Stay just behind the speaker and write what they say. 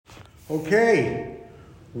Okay,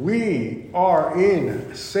 we are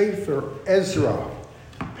in Sefer Ezra,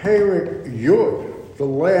 Perek Yud, the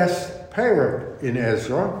last Perek in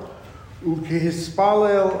Ezra.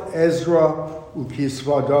 Ukihispalel Ezra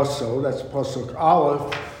ukisvadaso, that's Pasuk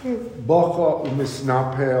Aleph, Bacha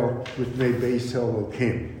umisnapel with Beis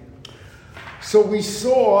Elokim. So we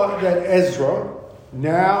saw that Ezra,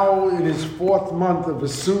 now in his fourth month of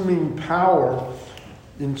assuming power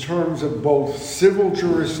in terms of both civil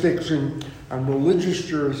jurisdiction and religious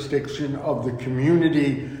jurisdiction of the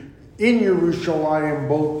community in Yerushalayim,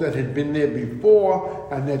 both that had been there before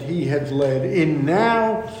and that he had led in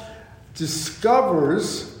now,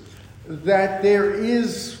 discovers that there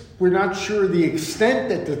is, we're not sure the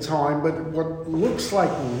extent at the time, but what looks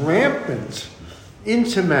like rampant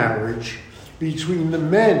intermarriage between the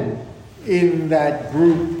men in that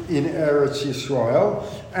group in Eretz Yisrael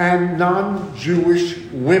and non-Jewish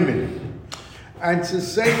women. And to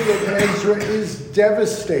say that Ezra is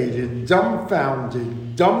devastated,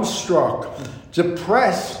 dumbfounded, dumbstruck,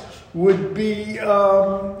 depressed would be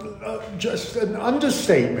just an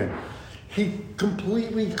understatement. He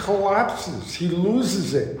completely collapses. He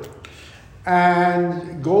loses it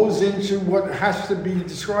and goes into what has to be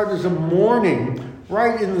described as a mourning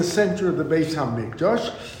right in the center of the Beis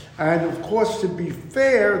HaMikdash. And of course, to be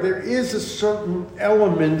fair, there is a certain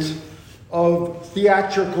element of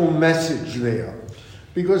theatrical message there.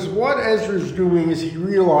 Because what Ezra is doing is he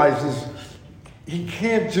realizes he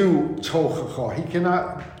can't do tochacha. He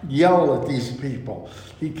cannot yell at these people.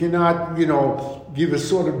 He cannot, give a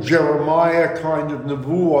sort of Jeremiah kind of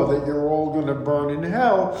nevuah that you're all going to burn in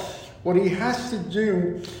hell. What he has to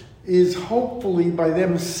do is hopefully by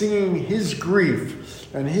them seeing his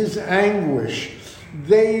grief and his anguish,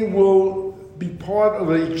 they will be part of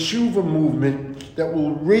a tshuva movement that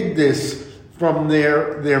will rid this from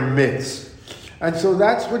their midst. And so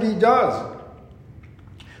that's what he does.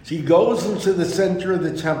 So he goes into the center of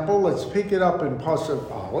the temple. Let's pick it up in Pasuk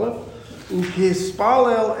Aleph.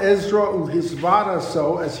 Ukihispalel Ezra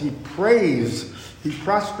uhisvadaso, as he prays, he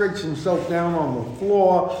prostrates himself down on the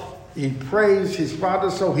floor. He prays his father,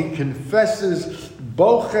 so he confesses.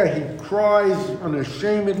 Bocha, he cries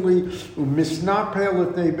unashamedly. Umisnapel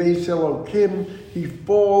at Beis Elokim, he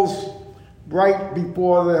falls right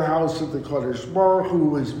before the house of the Kadosh Baruch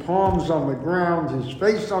Hu, his palms on the ground, his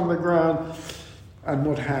face on the ground. And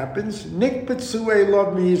what happens? Nikbetzu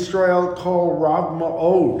Elav miYisrael kol Rav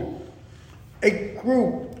Ma'od. A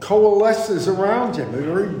group coalesces around him, a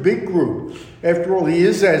very big group. After all, he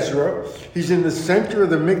is Ezra. He's in the center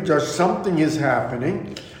of the Mikdash. Something is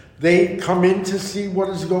happening. They come in to see what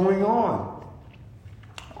is going on.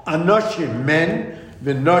 Anashim, men,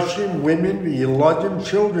 v'nashim, women, v'yiladim,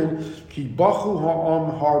 children, ki bachu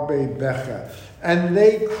ha'am harbe becha. And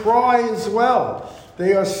they cry as well.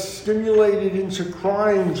 They are stimulated into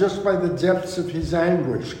crying just by the depths of his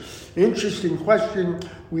anguish. Interesting question.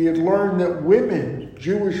 We had learned that women,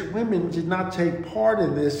 Jewish women, did not take part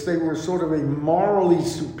in this. They were sort of a morally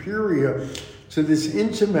superior to this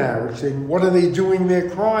intermarriage. And what are they doing there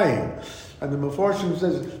crying? And the Mefarshim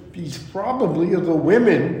says these probably are the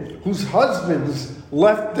women whose husbands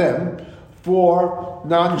left them for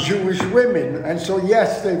non-Jewish women. And so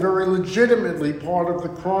yes, they're very legitimately part of the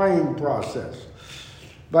crying process.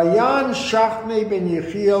 Vayan Shachne ben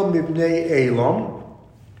Yechiel mibnei Elam,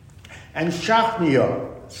 and Shachniah,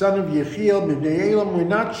 son of Yechiel mibnei Elam, we're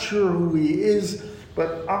not sure who he is,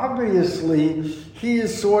 but obviously he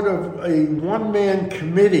is sort of a one-man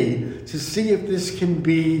committee to see if this can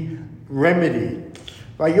be remedied.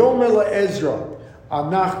 Vayomer Ezra,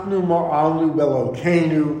 Anachnu ma'alnu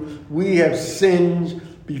belokeinu, we have sinned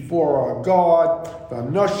before our God.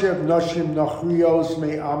 V'noshev noshim nachrios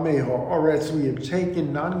me'amei ha'aretz, we have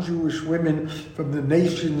taken non-Jewish women from the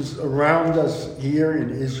nations around us here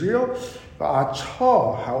in Israel.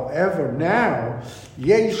 V'atah, however, now,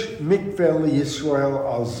 yesh mikveh liYisrael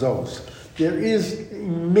azos. There is a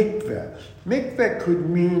mikveh. Mikveh could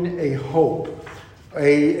mean a hope,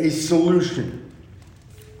 a solution.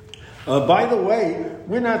 By the way,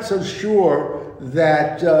 we're not so sure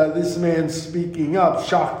that this man speaking up,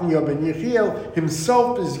 Shachniah ben Yechiel,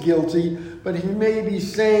 himself is guilty, but he may be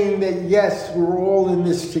saying that yes, we're all in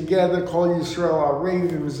this together, Kol Yisrael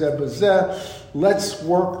Arevim Zeh B'Zeh, let's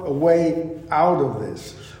work a way out of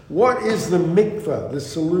this. What is the mikveh, the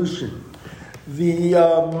solution? The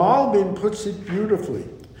Malbim puts it beautifully.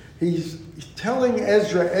 He's telling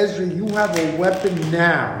Ezra, you have a weapon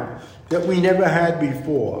now that we never had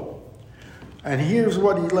before. And here's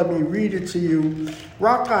what let me read it to you.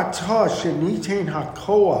 Rak atah shenitein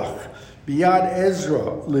hakoach biyad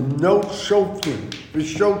Ezra limnot shotrim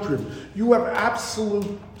v'shotrim. You have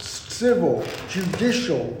absolute civil,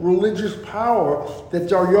 judicial, religious power that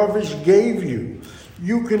Daryavish gave you.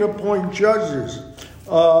 You can appoint judges.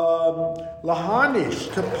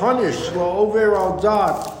 Lahanish, to punish, la'over al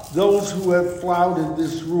dat, those who have flouted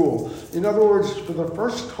this rule. In other words, for the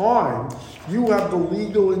first time, you have the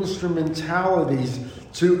legal instrumentalities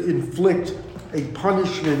to inflict a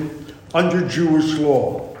punishment under Jewish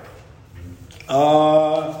law.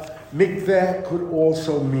 Mikveh could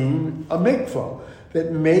also mean a mikveh,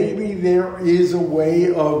 that maybe there is a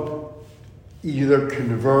way of either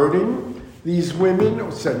converting these women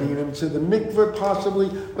or sending them to the mikveh possibly,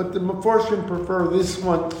 but the Mefarshim prefer this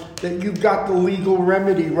one, that you got the legal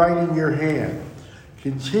remedy right in your hand.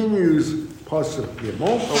 Continues Pasuk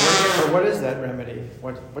Gimel. So what is that remedy?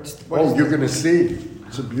 What you're going to see.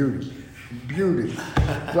 It's a beauty. Beauty.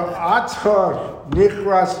 The Atar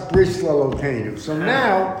Nichras Bris Lalokenu. So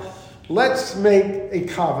now, let's make a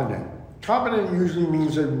covenant. Covenant usually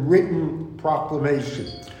means a written proclamation.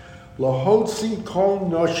 Lahotzi Kol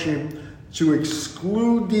Noshim, to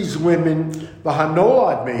exclude these women,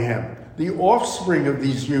 v'hanolad mehem, the offspring of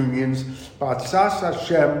these unions, b'atzas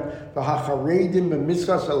Hashem, v'hacharedim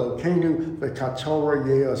b'mitzvahs Elokeinu, v'katorah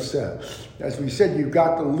yeoseh. As we said, you've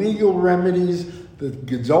got the legal remedies, the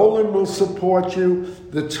Gedolim will support you,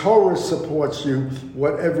 the Torah supports you,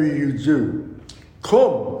 whatever you do.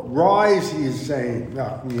 Kum, rise, he is saying,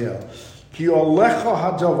 Nachmiel. Ki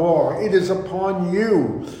olecha hadavar, it is upon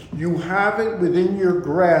you. You have it within your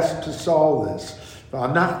grasp to solve this.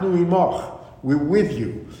 V'anachnu imach, we're with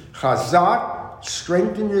you. Chazak,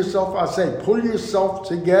 strengthen yourself. I say, pull yourself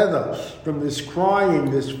together from this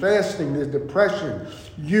crying, this fasting, this depression.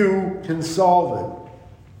 You can solve it.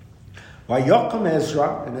 Vayakam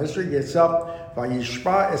Ezra, and Ezra gets up.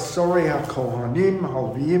 Vayishpa esorei hakohanim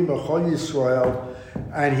halviim b'chol Yisrael.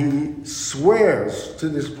 And he swears to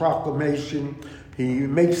this proclamation. He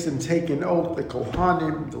makes them take an oath, the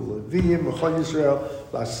Kohanim, the Leviim, B'chol Yisrael,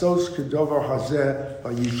 Lasos Kedovar Hazeh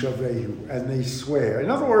Vayishavehu. And they swear. In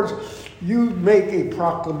other words, you make a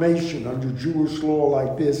proclamation under Jewish law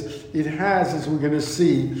like this, it has, as we're going to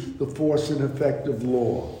see, the force and effect of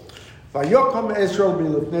law. Vayokam Ezra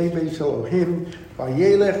milifnei Beis Elohim,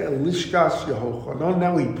 vayelech el lishkas Yehochanan.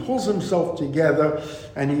 Now he pulls himself together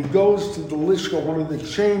and he goes to the lishka, one of the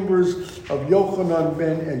chambers of Yochanan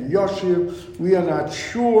ben Eliashiv. We are not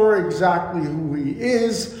sure exactly who he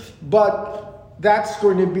is, but that's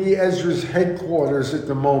going to be Ezra's headquarters at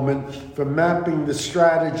the moment for mapping the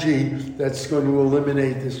strategy that's going to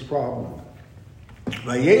eliminate this problem.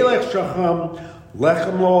 Vayelech Shacham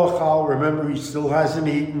lechem lo achal. Remember, he still hasn't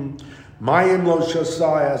eaten. Mayim lo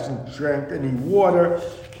shasai, hasn't drank any water.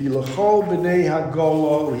 He lechol b'nei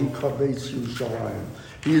hagolo he kavetz Yerushalayim.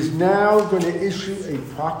 He is now going to issue a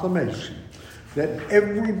proclamation that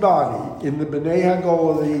everybody in the b'nei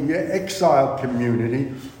hagolo, the exile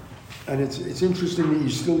community, and it's interesting that you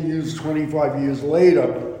still use 25 years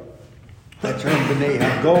later that term b'nei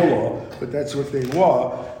hagolo, but that's what they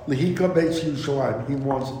were. Lehi kavetz Yerushalayim. He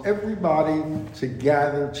wants everybody to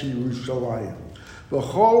gather to Yerushalayim.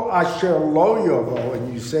 V'chol asher lo yovo,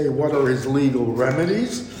 and you say, what are his legal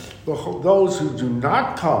remedies? Those who do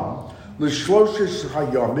not come, l'shloshes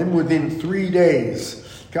hayomim, within 3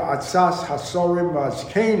 days, ka'atzas hasorim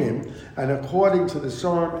v'azkenim, and according to the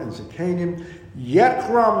Sorim and Zakanim,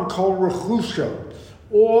 yekram kol rechusha,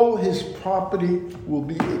 all his property will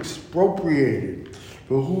be expropriated.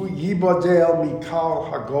 V'hu yibadel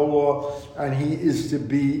mikal hagola, and he is to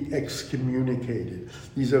be excommunicated.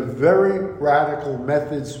 These are very radical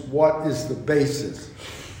methods. What is the basis?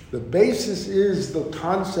 The basis is the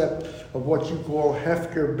concept of what you call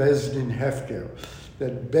hefker bezdin hefker,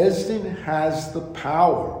 that bezdin has the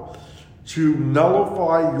power to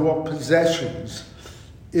nullify your possessions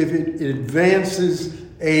if it advances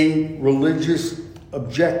a religious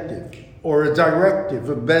objective or a directive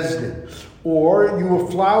of bezdin, or you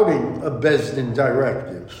are flouting a bezdin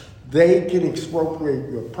directive. They can expropriate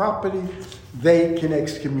your property. They can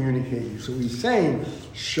excommunicate you. So he's saying,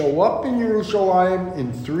 show up in Yerushalayim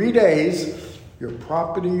in 3 days. Your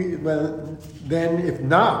property, then if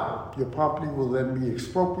not, your property will then be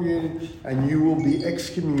expropriated and you will be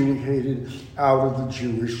excommunicated out of the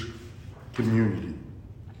Jewish community.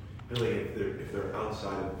 Really, if they're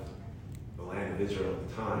outside of the land of Israel at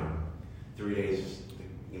the time, 3 days,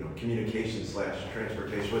 communication /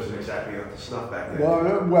 transportation wasn't exactly up to snuff back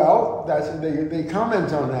then. Well, they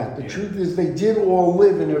comment on that. The truth is they did all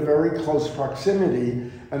live in a very close proximity,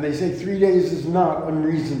 and they say 3 days is not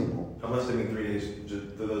unreasonable. Unless they mean 3 days to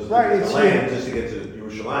those right, it's land just to get to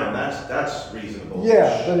Yerushalayim, that's reasonable.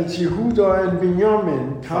 Yeah, but it's Yehuda and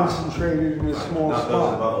Binyamin concentrated in a small not spot. Not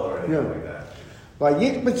those in Babel or anything like that.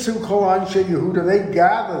 Vayikbetzu kol anshe Yehuda, they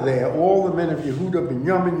gather there, all the men of Yehuda,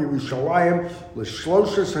 Binyamin, Yerushalayim,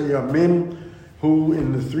 l'shloshes hayamim, who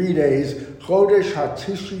in the 3 days, Chodesh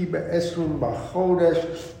Hatishri be'esrun b'chodesh,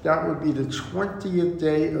 that would be the 20th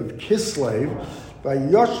day of Kislev,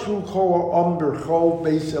 Vayashru kol ha'am b'rchov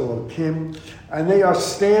beis Elokim, and they are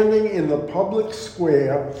standing in the public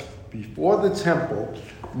square before the temple,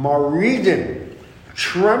 Maridim,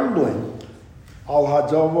 trembling, al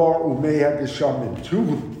hadavar umei hageshamim.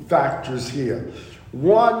 2 factors here.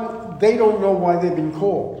 One, they don't know why they've been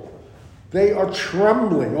called. They are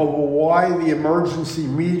trembling over why the emergency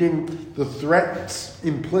meeting, the threats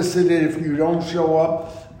implicit if you don't show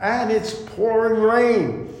up, and it's pouring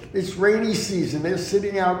rain. It's rainy season. They're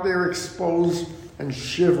sitting out there exposed and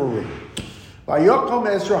shivering. Vayokom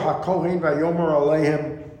Ezra HaKohen vayomer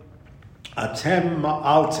alehem atem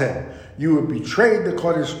ma'altem. You have betrayed the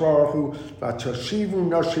Kodesh Baruch Hu. Vatashivu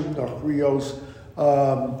nashim nachrios.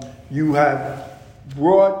 You have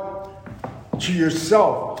brought to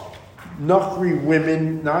yourself Nachri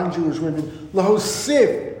women, non-Jewish women,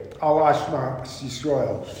 lahosif al ashma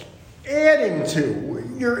Yisrael, adding to.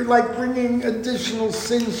 You're like bringing additional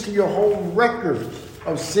sins to your whole record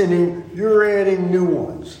of sinning. You're adding new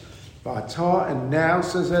ones. V'ata, and now,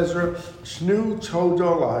 says Ezra, Shnu Toda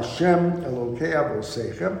LaHashem Elokei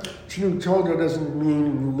Avosechem. Shnu Toda doesn't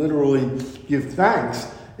mean literally give thanks.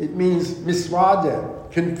 It means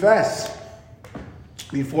misradeh, confess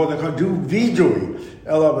before the God, do vidui.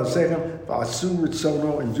 Elavasechem v'asu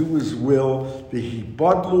ritzono, and do His will.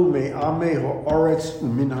 V'hibadlu me'amei ha'aretz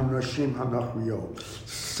u'min hanashim hanachriyot.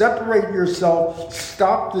 Separate yourself.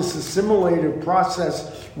 Stop this assimilative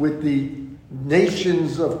process with the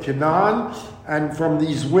nations of Canaan and from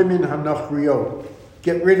these women hanachriyot.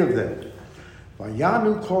 Get rid of them.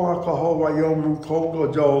 Vayanu kol ha'kahol vayomu kol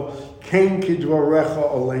gadol kein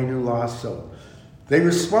kidvarecha aleinu la'aso. They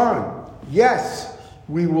respond, yes,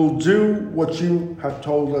 we will do what you have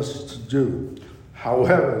told us to do.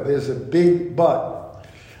 However, there's a big but.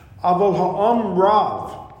 Aval ha'am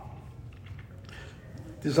rav.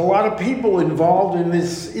 There's a lot of people involved in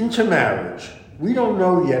this intermarriage. We don't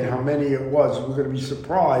know yet how many it was. We're going to be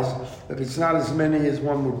surprised that it's not as many as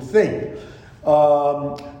one would think.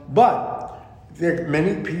 But there are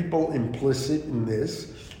many people implicit in this.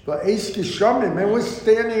 But Eis Kishamim, and we're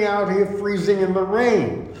standing out here freezing in the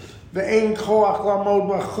rain. We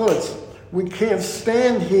can't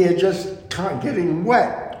stand here just getting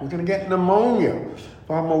wet. We're going to get pneumonia.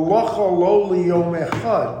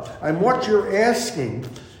 And what you're asking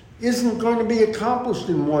isn't going to be accomplished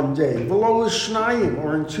in one day,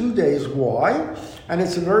 or in 2 days. Why? And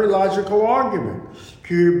it's a very logical argument.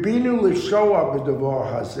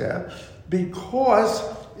 Because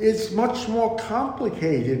it's much more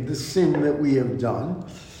complicated, the sin that we have done.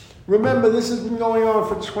 Remember, this has been going on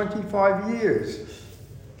for 25 years.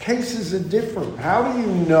 Cases are different. How do you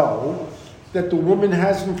know that the woman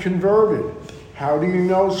hasn't converted? How do you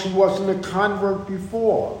know she wasn't a convert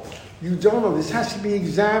before? You don't know. This has to be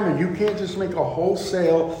examined. You can't just make a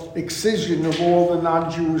wholesale excision of all the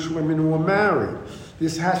non-Jewish women who are married.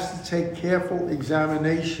 This has to take careful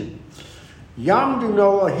examination. Yamdu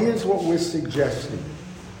Noah, here's what we're suggesting.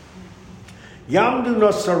 Yamdu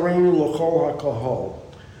Nasarenu L'chol HaKahol.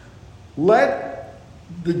 Let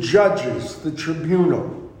the judges, the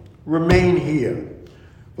tribunal, remain here.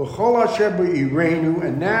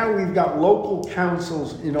 And now we've got local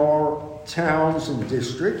councils in our towns and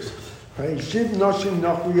districts. And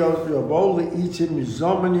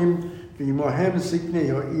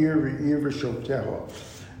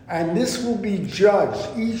this will be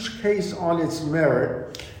judged, each case on its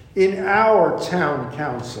merit, in our town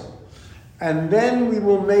council. And then we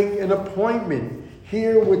will make an appointment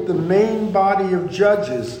here with the main body of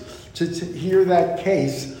judges to hear that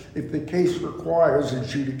case if the case requires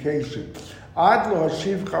adjudication. Until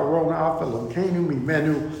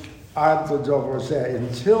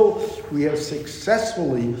we have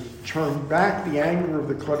successfully turned back the anger of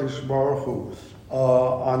the Kodesh Baruch Hu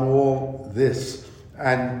on all this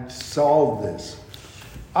and solved this.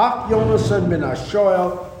 Ach Yonasan ben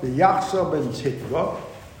Ashoel, the Yachsa ben Tikva.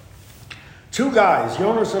 2 guys,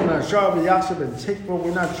 Yonasan ben Ashoel, the Yachsa ben Tikva,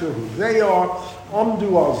 we're not sure who they are.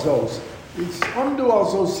 Amdu al-Zos. Amdu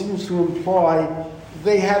al-Zos seems to imply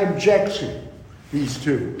they had objection, these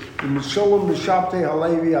two. The Misholam, Mishabte,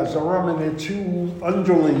 Halevi, Azaram, and there are 2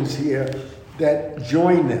 underlings here that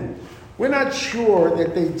join them. We're not sure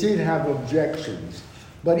that they did have objections.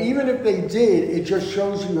 But even if they did, it just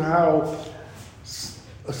shows you how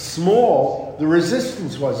small the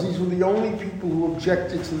resistance was. These were the only people who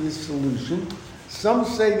objected to this solution. Some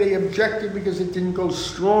say they objected because it didn't go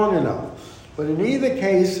strong enough. But in either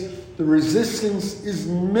case, the resistance is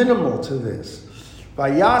minimal to this.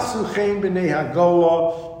 Vayasu chen b'nei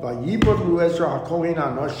hagola, vayibadlu Ezra hakohen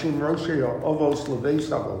anashim roshei avos leveis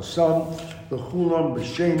avosam, v'chulam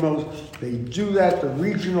b'shemos. They do that. The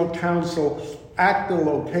regional council at the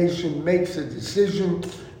location makes a decision.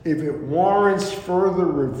 If it warrants further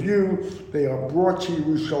review, they are brought to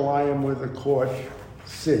Yerushalayim where the court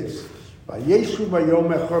sits. Vayeshu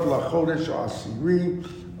bayom echad lachodesh asiri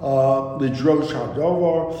lidrosh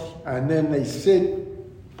hadovar, and then they sit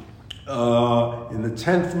in the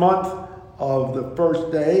 10th month of the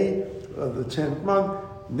first day of the 10th month.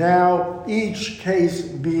 Now each case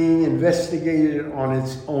being investigated on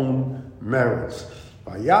its own merits.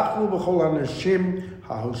 Vayachlu b'chol hanashim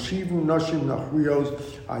hahoshivu nashim nachrios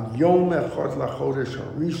ad yom echad lachodesh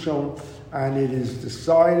harishon, and it is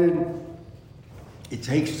decided. It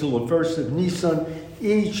takes till the 1st of Nisan.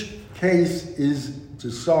 Each case is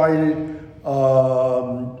decided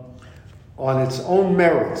on its own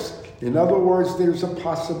merits. In other words, there's a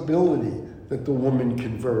possibility that the woman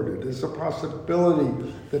converted. There's a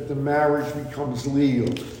possibility that the marriage becomes legal.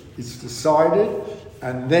 It's decided,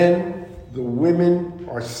 and then the women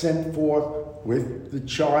are sent forth with the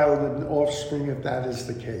child and offspring, if that is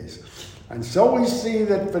the case. And so we see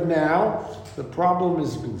that for now, the problem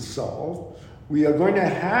has been solved. We are going to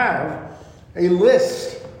have a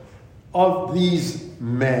list of these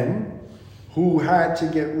men who had to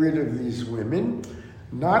get rid of these women,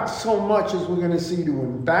 not so much as we're going to see to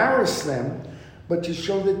embarrass them, but to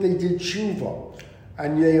show that they did tshuva,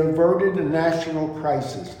 and they averted a national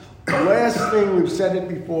crisis. The last thing, we've said it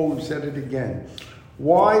before, we've said it again.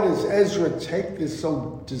 Why does Ezra take this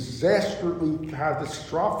so disastrously,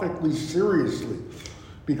 catastrophically seriously?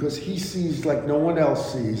 Because he sees like no one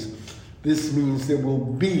else sees. This means there will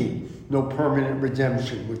be no permanent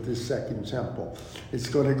redemption with this second temple. It's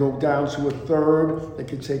going to go down to a third. It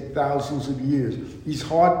could take thousands of years. He's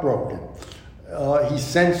heartbroken. He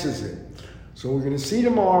senses it. So we're going to see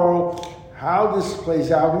tomorrow how this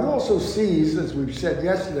plays out. He also sees, as we've said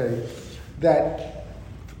yesterday, that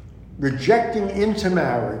rejecting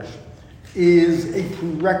intermarriage is a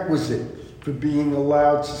prerequisite for being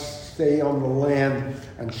allowed to stay on the land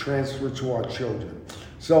and transfer to our children.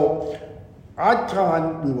 So Ad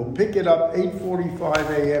Kan, we will pick it up 8:45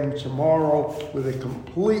 a.m. tomorrow with a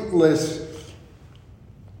complete list.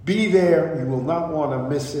 Be there. You will not want to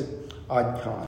miss it. Ad Kan.